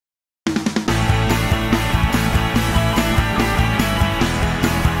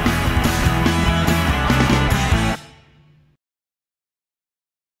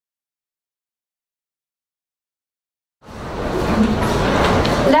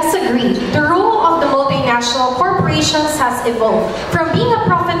Yes, agreed. The role of the multinational corporations has evolved. From being a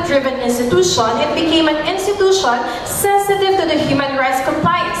profit-driven institution, it became an institution sensitive to the human rights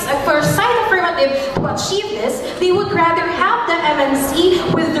compliance. And for Salle Affirmative to achieve this, they would rather have the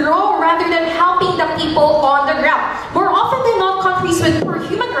MNC withdraw rather than helping the people on the ground. More often than not, countries with poor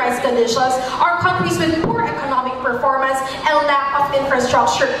human rights conditions are countries with poor economic performance and lack of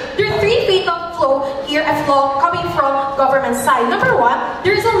infrastructure. There are three fatal flaws coming from government side. Number one,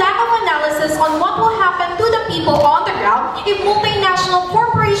 there is a lack of analysis on what will happen to the people on the ground if multinational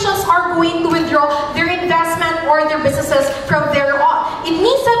corporations are going to withdraw their investment or their businesses from there on. It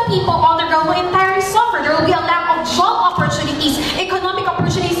means that people on the ground will entirely suffer. There will be a lack of job opportunities, economic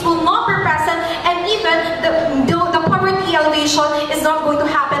opportunities will not be present, and even the poverty elevation is not going to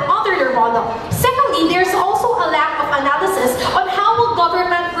happen under their model. Secondly, there's also a lack of analysis on how will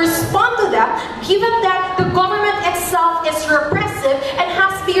government respond to that, given that the government itself is repressive and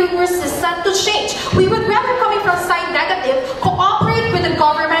has been resistant to change. We would rather, coming from side negative, cooperate with the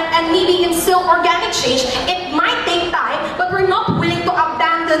government and maybe instill organic change. It might take time, but we're not willing to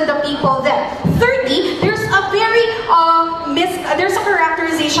abandon the people there. Thirdly, there's a very there's a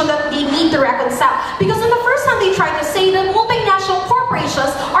characterization that they need to reconcile. Because in the first hand, they try to say that multinational corporations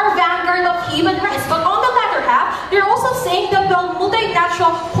are vanguard of human rights, but on the latter half, they're also saying that the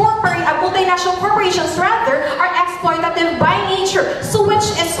multinational corporations rather are exploitative by nature. So which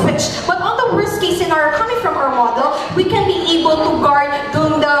is which? But on the worst case scenario coming from our model, we can be able to guard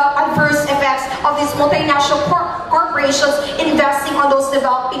the adverse effects of these multinational corporations investing on those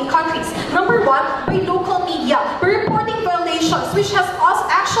developing countries. Number one, by local media, by reporting violations, which has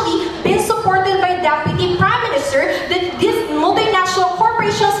actually been supported by Deputy Prime Minister, that these multinational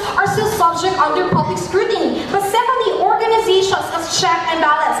corporations are still subject under public scrutiny. But secondly, organizations as check and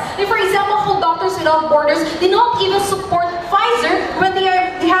balance. Like for example, how Doctors Without Borders did not even support Pfizer when they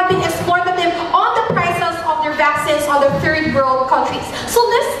have been exploitative on the prices of their vaccines on the third world countries. So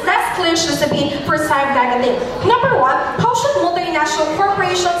let's clinch this debate for side negative. Number one, how should multinational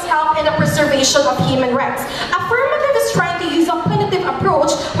corporations help in the preservation of human rights? Affirmative is trying to use a punitive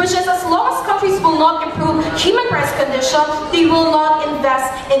approach, which is as long as countries will not improve human rights condition, they will not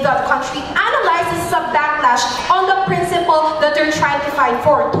invest in that country. Analyzes a backlash on the principle that they're trying to fight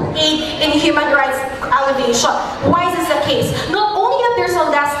for, to aid in human rights elevation. Why is this the case? Not only that there's a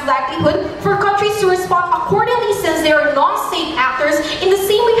less likelihood for countries to respond accordingly since they are non-state actors, in the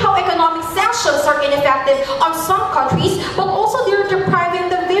same way how economic sanctions are ineffective on some countries, but also they're depriving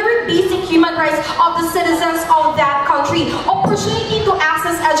the very basic human rights of the citizens of that country. Opportunity to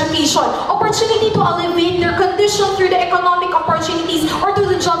access education, opportunity to elevate their condition through the economic opportunities or through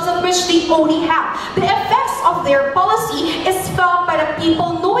the jobs in which they only have. The effects of their policy is felt by the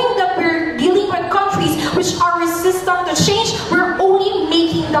people, knowing that we're dealing with countries which are resistant to change. We're only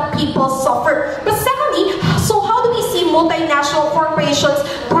making the people suffer. But secondly, so how do we see multinational corporations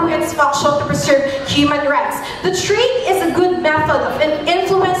do its function to preserve human rights? The trade is a good method of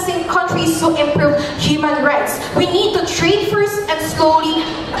influencing countries to improve human rights. We need to trade first and slowly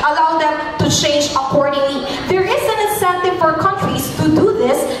allow them to change accordingly. There is an incentive for countries to do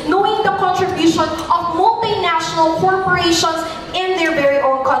this, knowing the contribution of multinational corporations in their very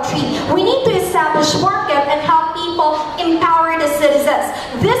own country. We need to establish market and help people empower the citizens.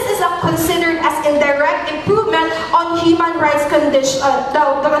 This is considered as indirect improvement on human rights condition,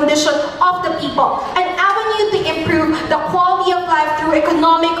 the condition of the people. An avenue to improve the quality of life through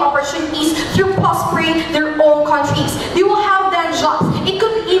economic opportunities, through prospering their own countries. They will have then jobs. It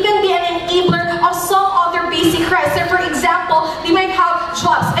could even be an enabler of some other basic rights. So for example, they might have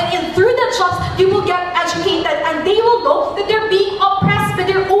jobs, and through the jobs, they will get educated, and they will know that they're being oppressed by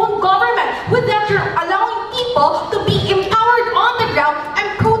their own government. With that, you're allowing people to be empowered on the ground and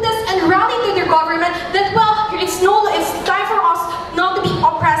protest and rally to their government that, well, it's time for us not to be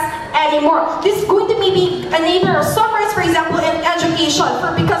oppressed anymore. This is going to maybe enable some rights, for example, in education,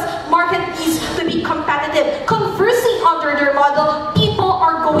 because market needs to be competitive. Conversely, under their model, people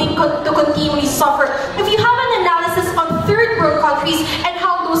are going to continually suffer. If you have an analysis on third world countries and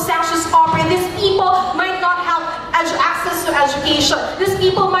how those sanctions operate, these people might not have access to education. These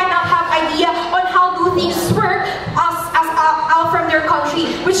people might not have idea on how do things work out from their country,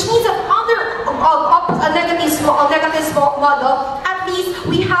 which means that under a negative model, at least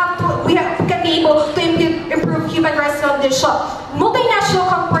we can be able to improve human rights condition. Multinational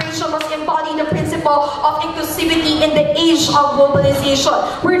corporations must embody the principle of inclusivity in the age of globalization,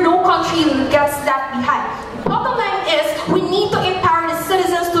 where no country gets left behind. Bottom line is, we need to empower the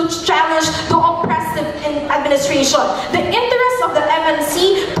citizens to challenge the oppressive administration. The interest of the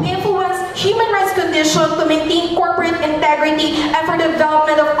MNC to influence human rights conditions tradition to maintain corporate integrity and for the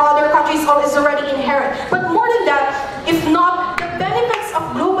development of other countries all is already inherent. But more than that, if not, the benefits of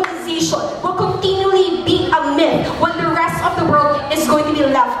globalization will continually be a myth when the rest of the world is going to be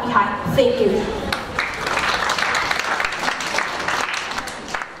left behind. Thank you.